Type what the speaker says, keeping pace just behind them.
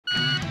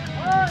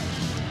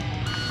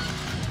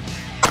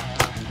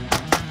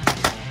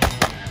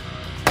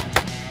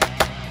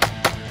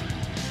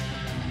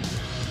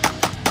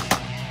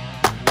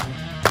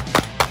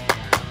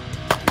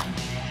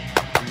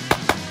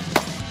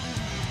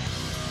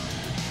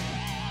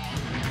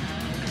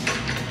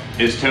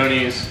is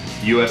Tony's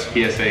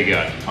USPSA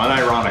gun.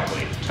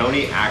 Unironically,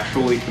 Tony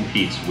actually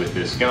competes with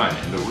this gun.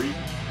 And the reason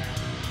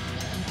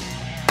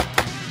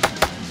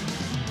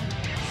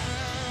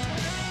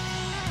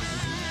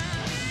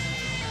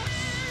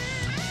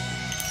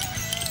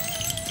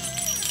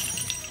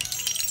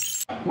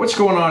What's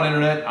going on,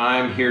 Internet?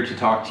 I'm here to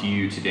talk to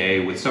you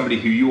today with somebody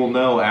who you will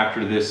know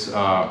after this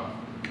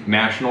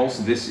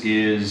Nationals. This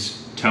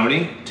is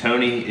Tony.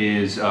 Tony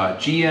is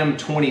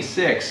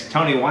GM26.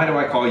 Tony, why do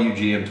I call you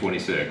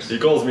GM26? He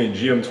calls me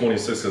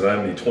GM26 because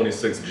I'm the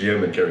 26th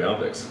GM in carry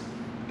optics.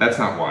 That's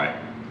not why.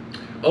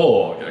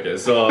 Oh, okay.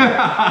 So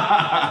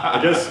I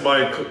guess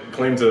my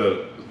claim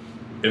to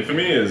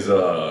infamy is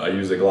I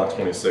use a Glock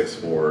 26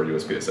 for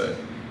USPSA.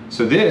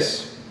 So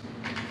this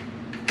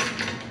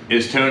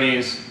is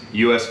Tony's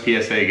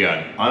USPSA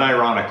gun.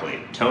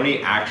 Unironically,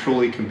 Tony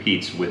actually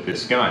competes with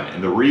this gun.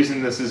 And the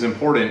reason this is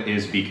important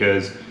is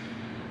because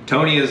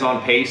Tony is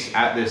on pace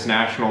at this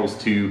Nationals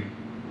to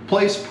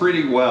place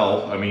pretty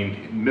well. I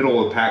mean,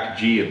 middle of pack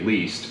G at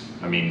least.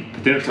 I mean,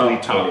 potentially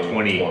top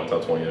 20.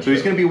 Top 20. So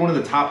he's going to be one of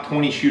the top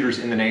 20 shooters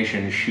in the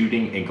nation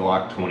shooting a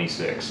Glock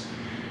 26.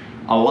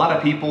 A lot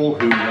of people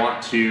who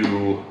want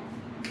to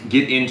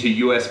get into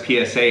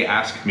USPSA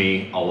ask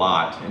me a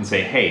lot and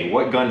say, hey,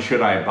 what gun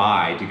should I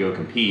buy to go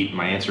compete?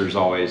 My answer is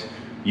always,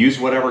 use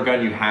whatever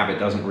gun you have, it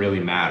doesn't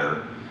really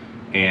matter.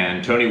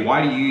 And Tony,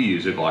 why do you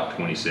use a Glock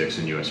 26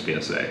 in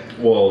USPSA?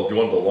 Well, do you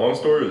want the long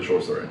story or the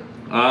short story?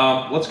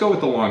 Let's go with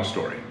the long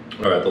story.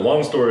 All right, the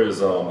long story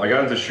is I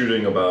got into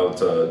shooting about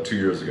 2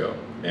 years ago,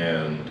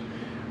 and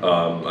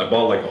I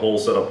bought like a whole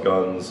set of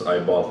guns. I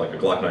bought like a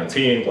Glock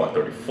 19, Glock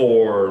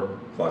 34,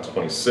 Glock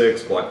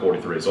 26, Glock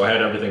 43. So I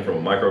had everything from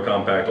a micro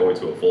compact all the way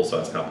to a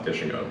full-size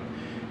competition gun.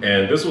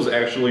 And this was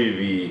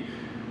actually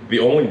the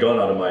only gun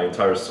out of my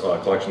entire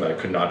collection that I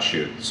could not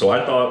shoot. So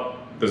I thought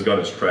this gun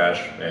is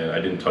trash, and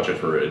I didn't touch it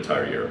for an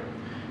entire year.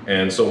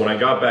 And so when I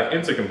got back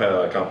into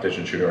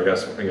competition shooting, or I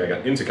guess I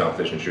got into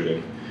competition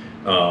shooting,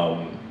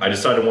 I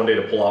decided one day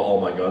to pull out all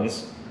my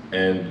guns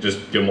and just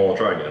give them all a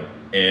try again.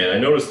 And I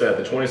noticed that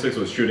the 26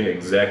 was shooting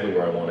exactly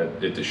where I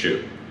wanted it to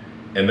shoot.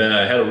 And then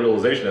I had a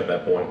realization at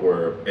that point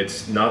where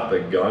it's not the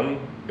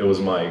gun, it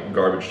was my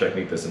garbage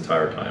technique this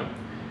entire time.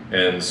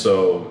 And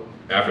so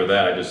after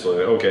that, I just like,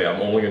 okay,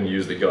 I'm only going to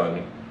use the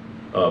gun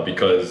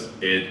because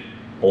it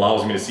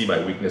allows me to see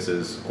my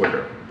weaknesses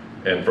quicker.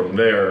 And from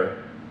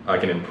there, I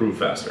can improve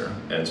faster.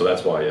 And so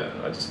that's why, yeah,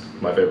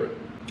 my favorite.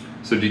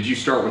 So did you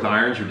start with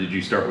irons or did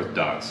you start with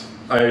dots?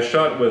 I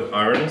shot with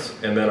irons,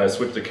 and then I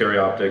switched to carry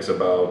optics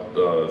about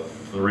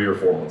 3 or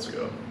 4 months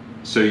ago.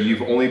 So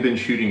you've only been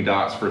shooting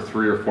dots for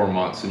 3 or 4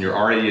 months, and you're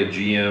already a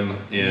GM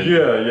in...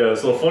 Yeah.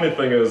 So the funny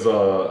thing is,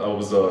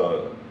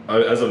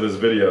 as of this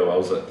video, I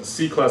was at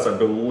C class, I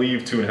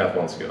believe 2.5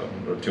 months ago,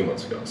 or 2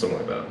 months ago, something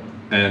like that.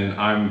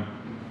 And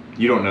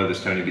you don't know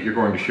this, Tony, but you're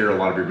going to share a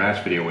lot of your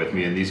match video with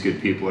me, and these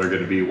good people are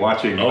going to be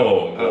watching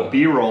a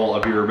B-roll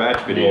of your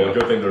match video. Well,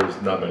 good thing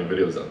there's not many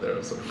videos out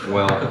there. So.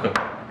 Well,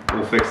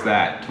 we'll fix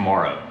that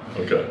tomorrow.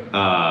 Okay.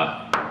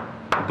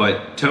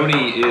 But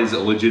Tony is a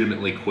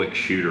legitimately quick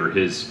shooter.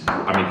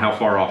 I mean, how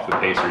far off the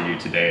pace are you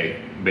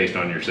today based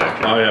on your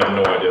section? I have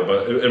no idea,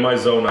 but in my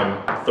zone,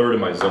 I'm third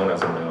in my zone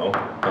as of now.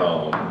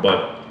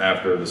 But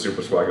after the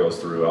Super Squad goes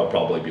through, I'll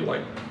probably be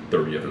like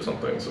 30th or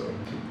something. So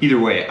either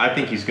way, I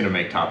think he's going to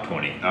make top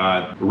 20.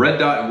 Red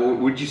dot,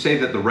 would you say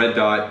that the red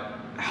dot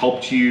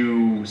helped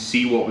you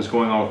see what was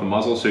going on with the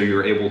muzzle, so you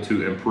were able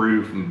to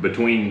improve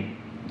between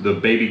the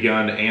baby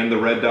gun and the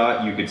red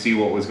dot? You could see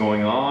what was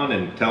going on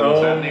and tell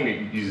what's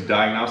happening? Use a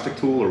diagnostic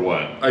tool or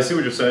what? I see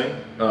what you're saying,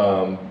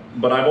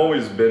 but I've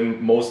always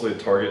been mostly a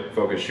target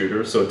focused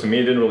shooter, so to me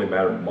it didn't really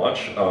matter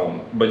much.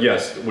 But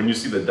yes, when you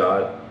see the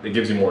dot, it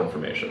gives you more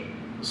information.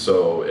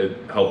 So it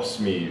helps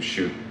me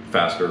shoot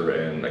faster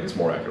and I guess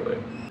more accurately.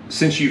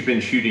 Since you've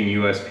been shooting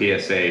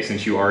USPSA,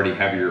 since you already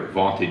have your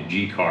vaunted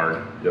G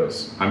card,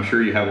 yes, I'm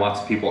sure you have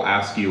lots of people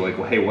ask you like,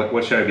 well, hey,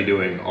 what should I be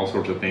doing? All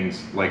sorts of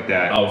things like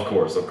that. Of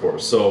course.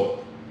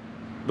 So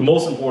the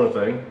most important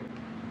thing,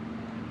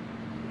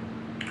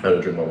 I had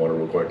to drink my water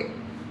real quick,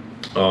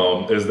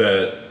 is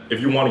that if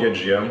you want to get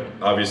GM,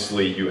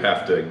 obviously you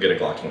have to get a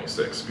Glock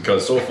 26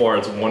 because so far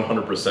it's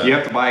 100%. You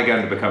have to buy a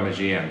gun to become a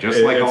GM, just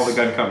like all the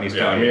gun companies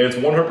tell you. I mean, it's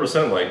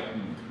 100% like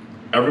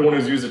everyone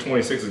who's used a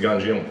 26 has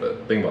gotten GM with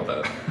it. Think about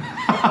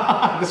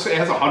that. This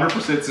has a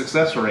 100%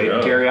 success rate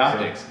in carry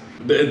optics.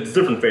 It's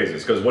different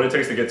phases because what it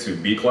takes to get to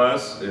B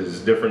class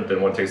is different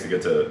than what it takes to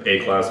get to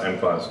A class, M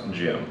class,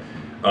 GM.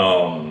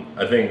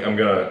 I think I'm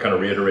gonna kind of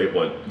reiterate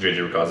what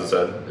JJ Rakaza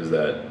said, is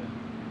that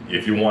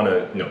if you want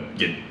to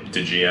get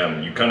to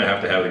GM, you kind of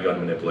have to have the gun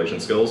manipulation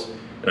skills,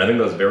 and I think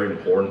that's very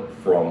important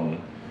from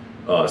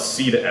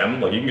C to M.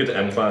 Like you can get to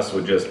M class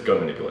with just gun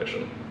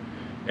manipulation.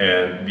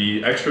 And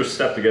the extra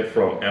step to get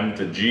from M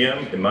to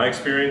GM, in my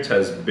experience,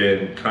 has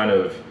been kind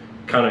of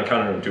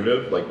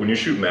counterintuitive. Like when you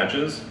shoot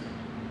matches,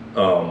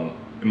 in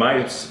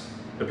my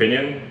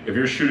opinion, if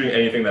you're shooting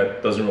anything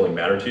that doesn't really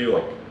matter to you,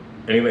 like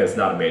anything that's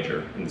not a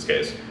major in this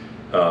case,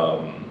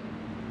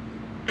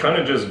 kind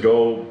of just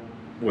go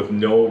with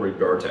no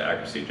regard to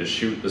accuracy. Just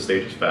shoot the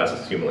stage as fast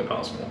as humanly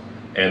possible.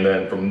 And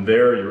then from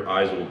there, your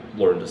eyes will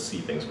learn to see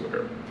things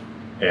quicker.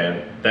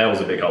 And that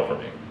was a big help for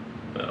me.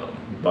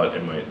 But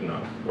it might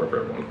not work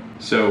for everyone.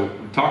 So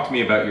talk to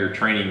me about your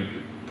training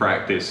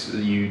practice.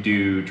 You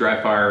do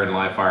dry fire and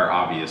live fire,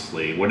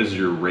 obviously. What is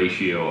your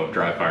ratio of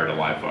dry fire to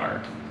live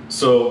fire?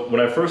 So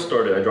when I first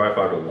started, I dry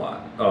fired a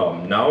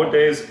lot.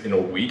 Nowadays, in a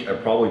week, I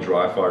probably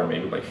dry fire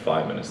maybe like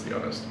 5 minutes, to be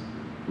honest.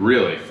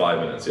 Really? 5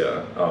 minutes,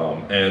 yeah.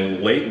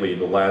 And lately,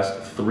 the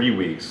last 3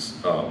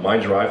 weeks, my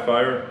dry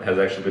fire has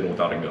actually been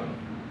without a gun.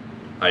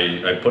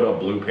 I put up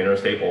blue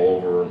painter's tape all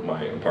over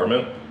my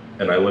apartment,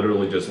 and I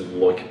literally just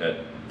look at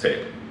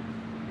tape.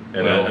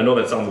 And well, I know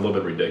that sounds a little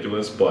bit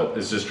ridiculous, but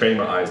it's just training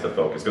my eyes to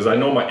focus. Because I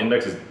know my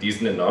index is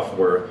decent enough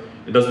where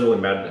it doesn't really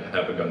matter to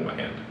have a gun in my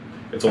hand.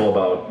 It's all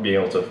about being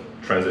able to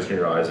transition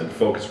your eyes and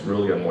focus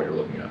really on what you're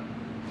looking at.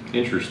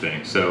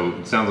 Interesting. So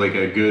it sounds like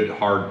a good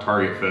hard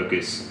target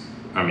focus.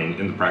 I mean,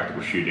 in the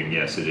practical shooting,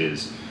 yes, it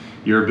is.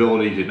 Your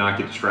ability to not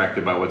get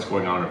distracted by what's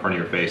going on in front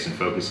of your face and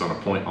focus on a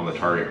point on the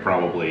target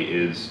probably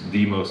is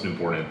the most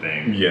important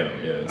thing.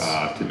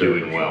 To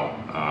doing well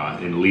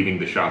in leaving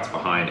the shots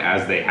behind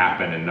as they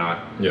happen and not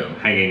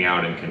hanging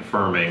out and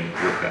confirming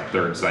with that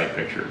third sight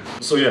picture.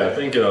 So yeah, I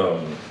think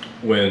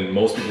when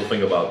most people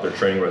think about their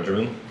training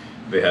regimen,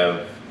 they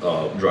have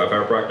dry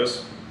fire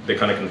practice. They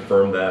kind of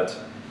confirm that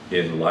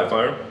in live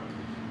fire.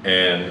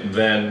 And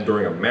then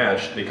during a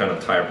match, they kind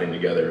of tie everything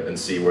together and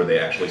see where they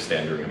actually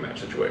stand during a match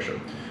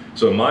situation.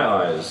 So in my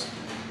eyes,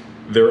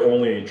 they're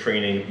only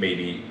training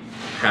maybe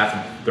half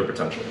of their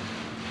potential.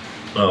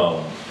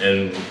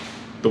 And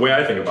the way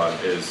I think about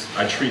it is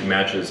I treat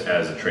matches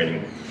as a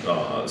training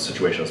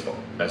situation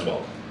as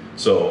well.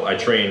 So I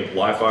train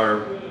live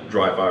fire,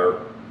 dry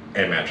fire,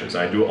 and matches.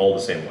 And I do it all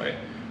the same way.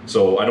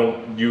 So I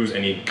don't use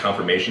any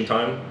confirmation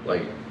time.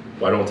 Like,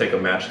 I don't take a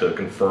match to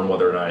confirm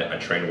whether or not I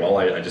train well.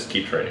 I just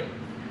keep training.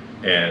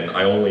 And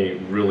I only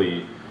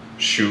really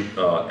shoot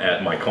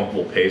at my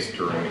comfortable pace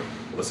during,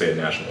 let's say, a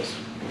nationals.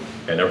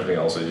 And everything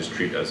else I just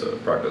treat as a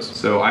practice.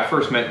 So I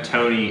first met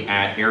Tony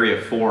at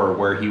Area 4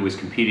 where he was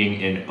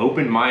competing in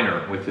open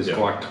minor with his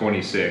Glock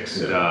 26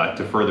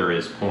 to further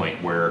his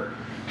point, where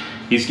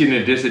he's getting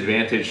a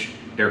disadvantage,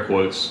 air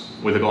quotes,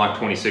 with a Glock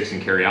 26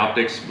 in carry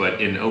optics, but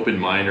in open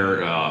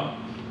minor...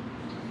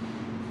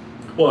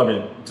 Well, I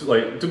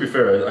mean, to be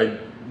fair, I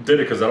did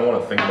it because I don't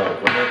want to think about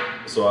equipment.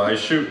 So I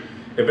shoot,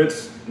 if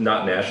it's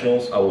not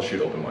nationals, I will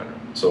shoot open minor.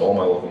 So all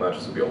my local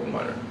matches will be open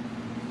minor.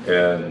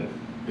 And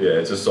yeah,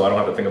 it's just so I don't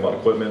have to think about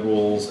equipment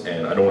rules,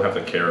 and I don't have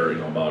to care,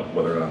 about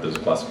whether or not there's a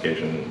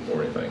classification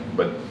or anything.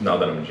 But now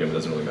that I'm in gym, it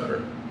doesn't really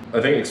matter.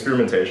 I think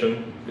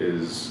experimentation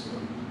is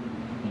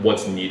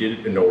what's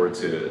needed in order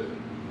to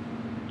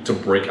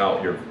break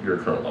out your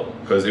current level.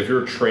 Because if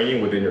you're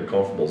training within your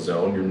comfortable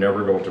zone, you're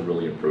never going to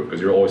really improve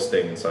because you're always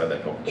staying inside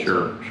that comfortable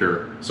zone.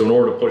 Sure. So in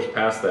order to push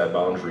past that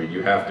boundary,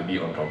 you have to be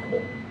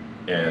uncomfortable.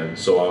 And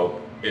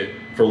so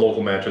for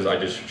local matches, I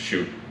just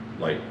shoot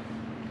like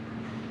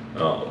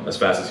as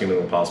fast as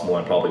humanly possible.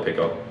 I probably pick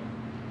up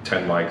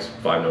 10 mics,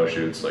 5 no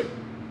shoots, like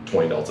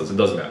 20 deltas. It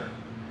doesn't matter.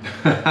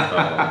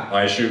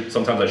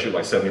 Sometimes I shoot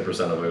like 70%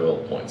 of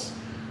available points.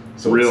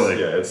 So really?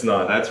 It's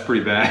not. That's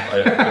pretty bad.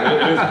 It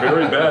is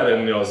very bad,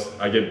 and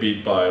I get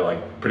beat by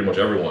like pretty much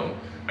everyone.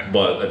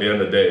 But at the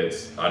end of the day,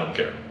 I don't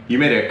care. You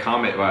made a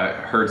comment. I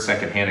heard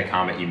secondhand a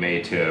comment you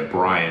made to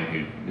Brian,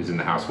 who is in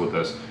the house with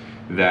us,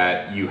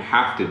 that you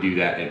have to do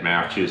that at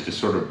matches to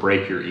sort of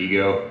break your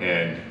ego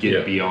and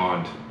get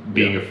beyond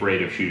being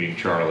afraid of shooting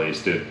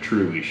Charlies to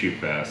truly shoot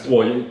fast.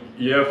 Well,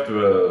 you have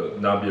to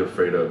not be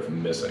afraid of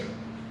missing,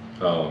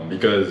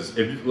 because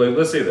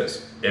let's say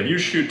this: if you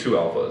shoot 2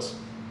 alphas.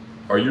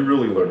 Are you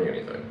really learning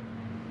anything?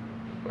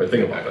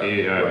 Think about that.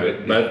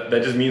 Right?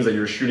 That just means that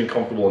you're shooting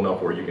comfortable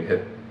enough where you can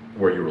hit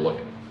where you were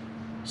looking.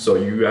 So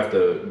you have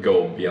to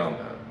go beyond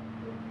that.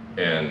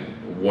 And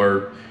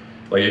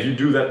if you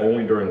do that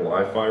only during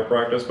live fire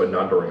practice, but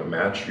not during a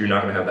match, you're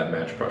not going to have that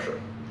match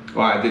pressure.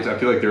 Well, I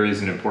feel like there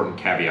is an important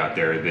caveat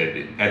there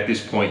that at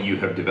this point you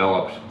have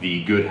developed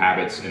the good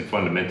habits and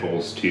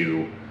fundamentals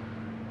to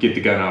get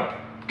the gun up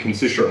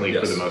consistently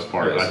for the most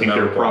part. I think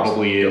there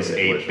probably is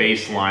a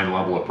baseline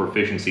level of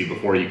proficiency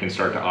before you can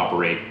start to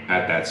operate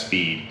at that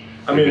speed.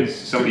 I mean,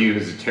 somebody who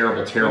has a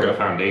terrible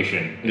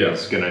foundation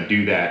is going to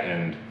do that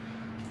and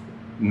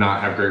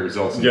not have great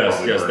results. That's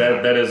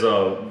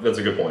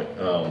a good point.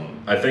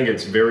 I think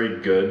it's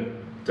very good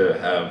to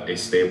have a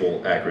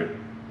stable, accurate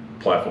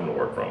platform to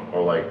work from,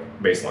 or like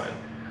baseline.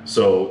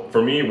 So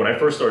for me, when I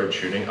first started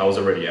shooting, I was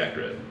already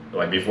accurate.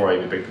 Like before I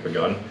even picked up a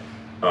gun,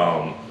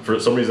 for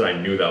some reason I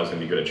knew that I was going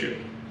to be good at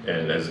shooting.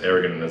 And as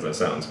arrogant as that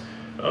sounds,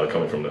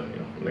 coming from the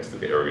next to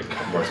the arrogant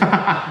marksman.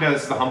 No,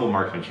 this is the Humble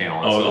Marksman channel.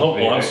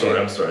 I'm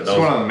sorry. It's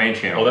one on the main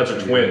channel. Oh, that's your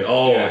twin.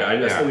 Oh,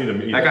 I still need to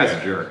meet that guy's a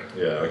jerk.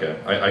 Yeah, okay.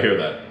 I hear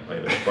that.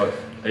 But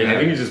I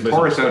think he's just missing.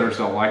 Taurus owners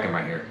don't like him,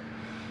 I hear.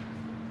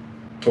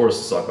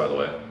 Taurus suck, by the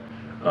way.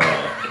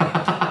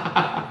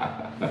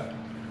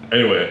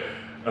 Anyway,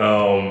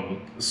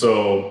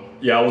 so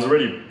yeah, I was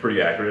already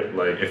pretty accurate.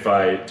 Like if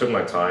I took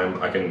my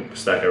time, I can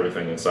stack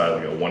everything inside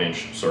like a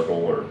 1-inch circle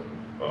or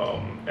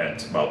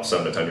at about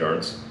 7 to 10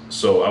 yards.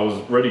 So I was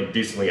already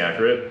decently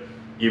accurate,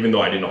 even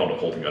though I didn't know how to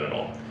hold the gun at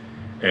all.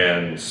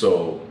 And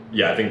so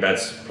yeah, I think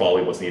that's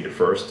probably what's needed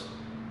first.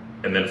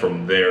 And then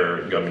from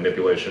there, you got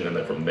manipulation, and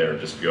then from there,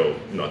 just go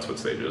nuts with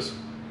stages.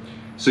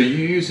 So you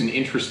use an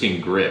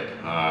interesting grip.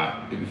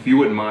 If you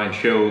wouldn't mind,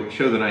 show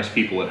the nice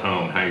people at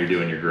home how you're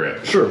doing your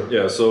grip. Sure.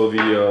 Yeah. So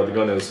the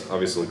gun is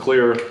obviously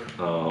clear.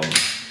 I'm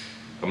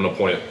gonna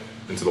point it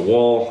into the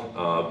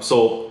wall.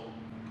 So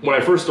when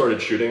I first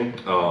started shooting,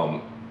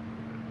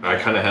 I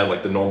kind of had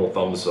like the normal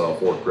thumbs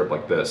forward grip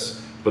like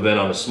this. But then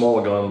on a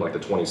small gun like the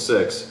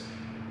 26,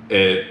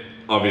 it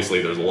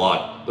obviously there's a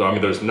lot. I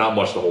mean, there's not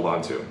much to hold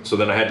on to. So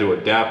then I had to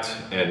adapt,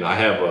 and I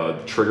have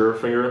a trigger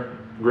finger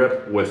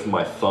grip with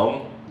my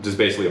thumb just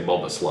basically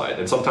above the slide,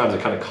 and sometimes it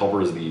kind of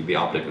covers the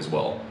optic as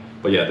well.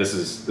 But yeah, this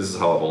is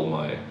how I hold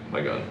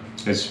my gun.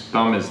 His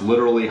thumb is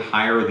literally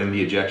higher than the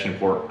ejection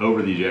port,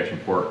 over the ejection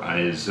port.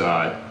 His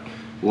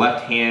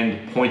left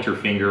hand pointer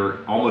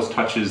finger almost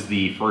touches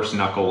the first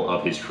knuckle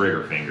of his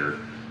trigger finger,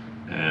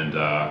 and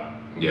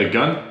the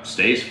gun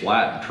stays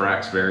flat and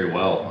tracks very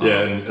well.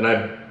 Yeah, and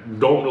I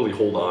don't really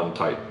hold on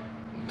tight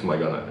to my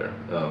gun out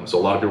there. So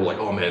a lot of people are like,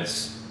 oh man,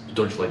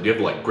 do you have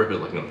to like grip it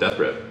like death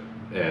grip,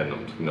 and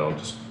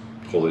just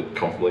hold it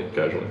comfortably,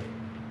 casually.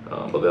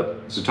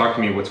 So talk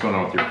to me, what's going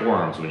on with your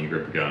forearms when you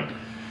grip a gun?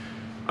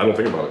 I don't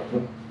think about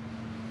it.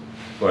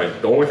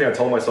 Like the only thing I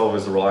tell myself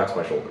is to relax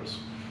my shoulders.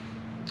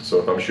 So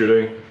if I'm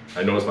shooting,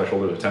 I notice my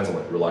shoulders are tense, I'm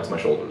like, relax my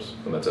shoulders,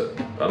 and that's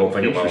it. I don't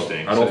think about.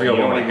 I don't think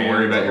about my hands.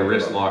 Worry about your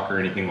wrist lock or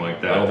anything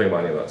like that. I don't think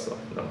about any of that stuff.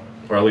 No,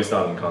 or at least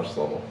not on a conscious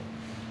level.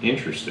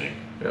 Interesting.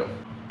 Yeah.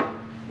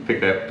 Pick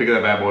that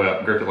bad boy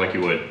up, grip it like you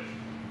would.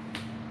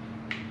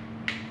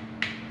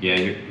 Yeah,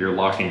 you're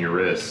locking your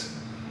wrists.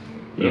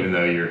 Even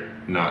though you're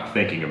not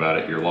thinking about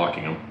it, you're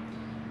locking them.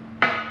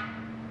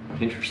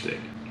 Interesting.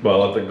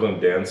 Well, I let the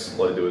gun dance,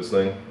 let it do its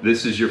thing.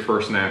 This is your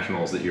first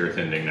nationals that you're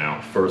attending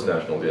now. First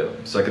nationals, yeah.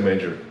 Second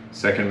major.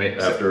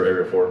 After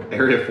Area 4.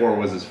 Area 4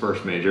 was his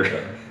first major,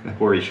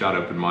 where he shot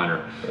open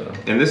minor. Yeah.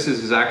 And this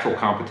is his actual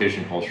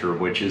competition holster,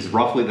 which is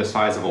roughly the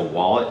size of a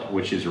wallet,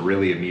 which is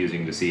really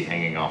amusing to see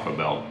hanging off a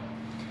belt.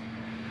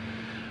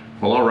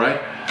 Well, all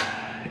right.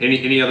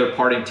 Any other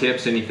parting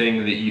tips?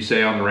 Anything that you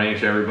say on the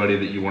range to everybody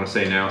that you want to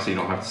say now, so you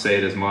don't have to say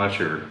it as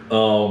much? Or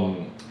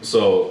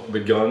so the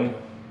gun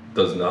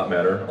does not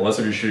matter unless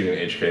if you're shooting an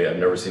HK. I've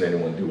never seen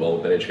anyone do well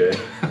with an HK.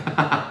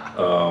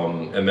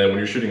 And then when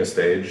you're shooting a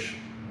stage,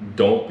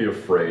 don't be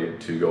afraid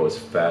to go as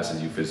fast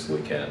as you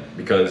physically can,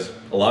 because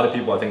a lot of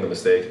people, I think the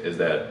mistake is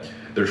that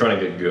they're trying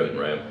to get good,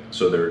 right?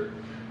 So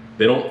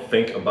they don't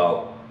think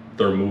about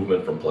their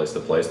movement from place to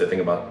place. They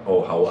think about,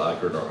 oh, how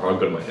accurate or how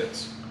good are my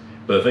hits.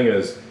 But the thing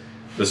is,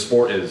 the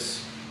sport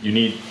is, you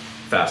need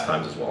fast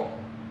times as well.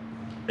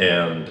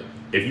 And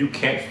if you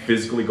can't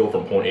physically go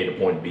from point A to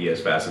point B as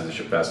fast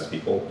as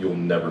people, you'll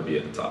never be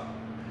at the top.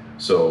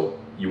 So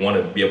you want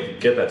to be able to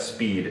get that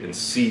speed and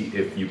see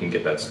if you can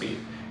get that speed.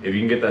 If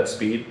you can get that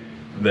speed,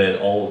 then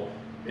all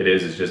it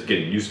is just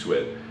getting used to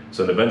it.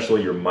 So then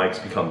eventually your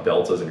mics become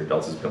deltas and your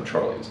deltas become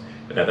charlies.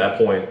 And at that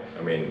point,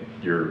 I mean,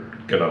 you're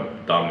gonna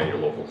dominate your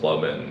local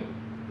club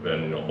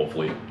and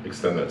hopefully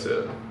extend that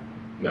to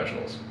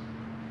nationals.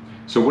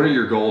 So what are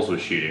your goals with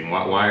shooting?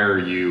 Why are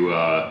you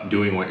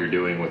doing what you're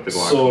doing with the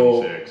Glock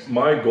 26? So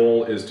my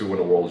goal is to win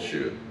a world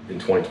shoot in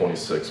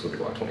 2026 with the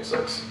Glock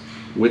 26.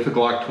 With the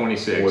Glock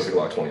 26? With the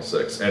Glock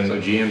 26. And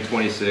so GM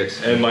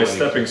 26. And my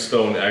stepping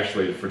stone,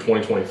 actually, for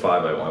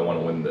 2025, I want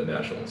to win the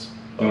nationals.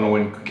 You want to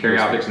win Carry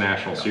Optics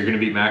Nationals. So you're going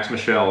to beat Max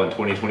Michel in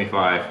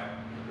 2025.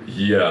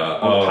 Yeah.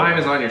 Well, time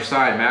is on your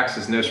side. Max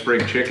is no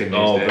spring chicken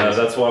these days.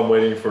 That's why I'm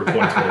waiting for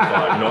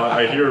 2025.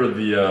 I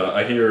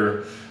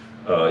hear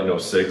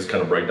SIGs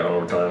kind of break down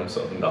over time,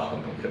 so no,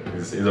 I'm kidding.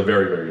 He's a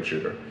very, very good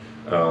shooter.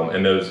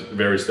 And there's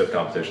very stiff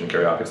competition in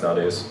Carry Optics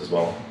nowadays as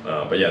well.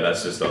 But yeah,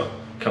 that's just kind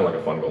of like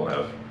a fun goal to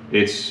have.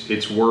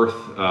 It's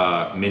worth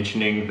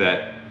mentioning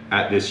that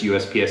at this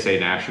USPSA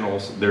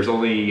Nationals, there's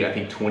only, I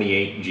think,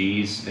 28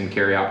 Gs in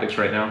Carry Optics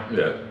right now.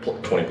 Yeah,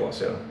 20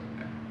 plus, yeah.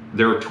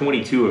 There are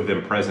 22 of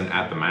them present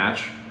at the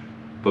match,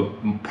 but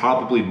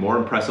probably more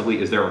impressively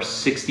is there are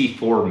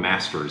 64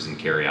 masters in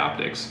Carry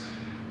Optics.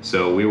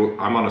 So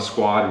I'm on a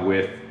squad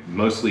with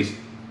mostly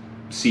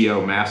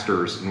CO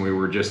masters, and we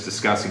were just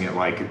discussing it,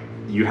 like,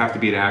 you have to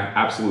be an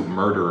absolute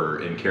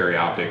murderer in Carry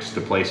Optics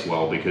to place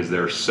well, because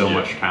there's so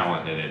much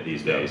talent in it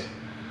these days.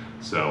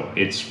 So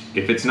if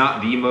it's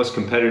not the most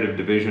competitive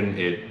division,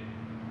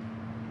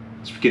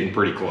 it's getting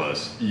pretty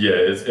close. Yeah,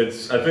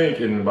 it's I think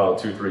in about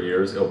 2-3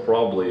 years, it'll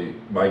probably,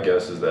 my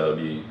guess is that it'll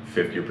be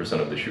 50%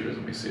 of the shooters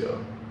will be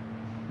CO.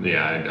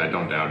 Yeah, I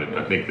don't doubt it.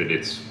 I think that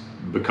it's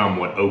become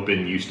what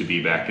open used to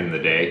be back in the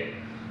day.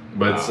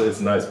 But it's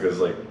nice because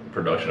it's like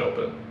production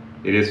open.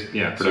 It is,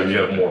 yeah. So you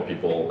have more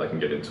people that can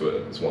get into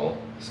it as well.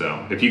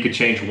 So if you could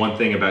change one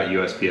thing about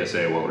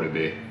USPSA, what would it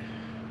be?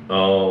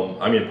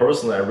 I mean,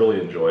 personally, I really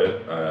enjoy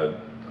it.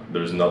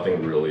 There's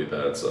nothing really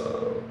that's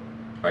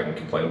I can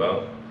complain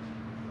about.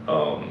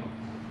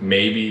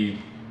 maybe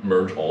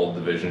merge all the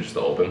divisions just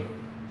to open.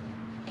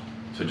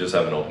 So just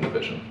have an open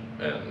division,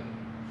 and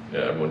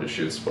yeah, everyone just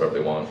shoots whatever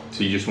they want.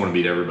 So you just want to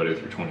beat everybody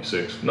with your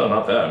 26? No,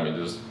 not that. I mean,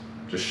 just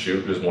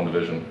shoot, just one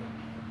division.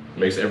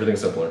 Makes everything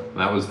simpler.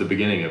 That was the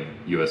beginning of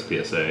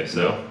USPSA,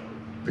 so. Yeah.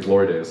 The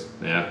glory days.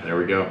 Yeah, there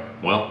we go.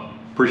 Well,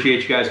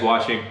 appreciate you guys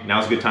watching.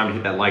 Now's a good time to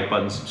hit that like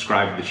button,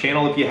 subscribe to the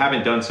channel if you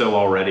haven't done so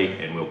already,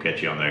 and we'll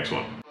catch you on the next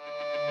one.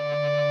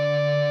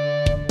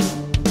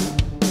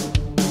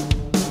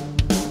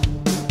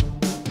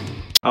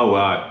 Oh,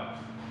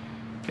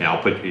 yeah,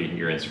 I'll put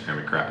your Instagram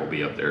and crap will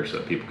be up there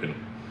so people can.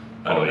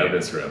 I don't have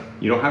Instagram.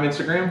 You don't have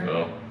Instagram?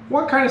 No.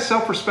 What kind of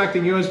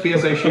self-respecting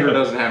USPSA shooter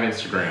doesn't have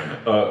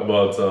Instagram?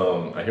 But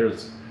I hear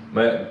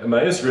my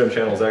Instagram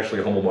channel is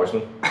actually Humble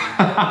Marksman.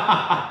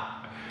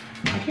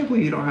 I can't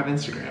believe you don't have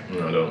Instagram.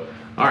 No, I don't.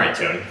 All right,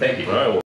 Tony. Thank you. All right. Well,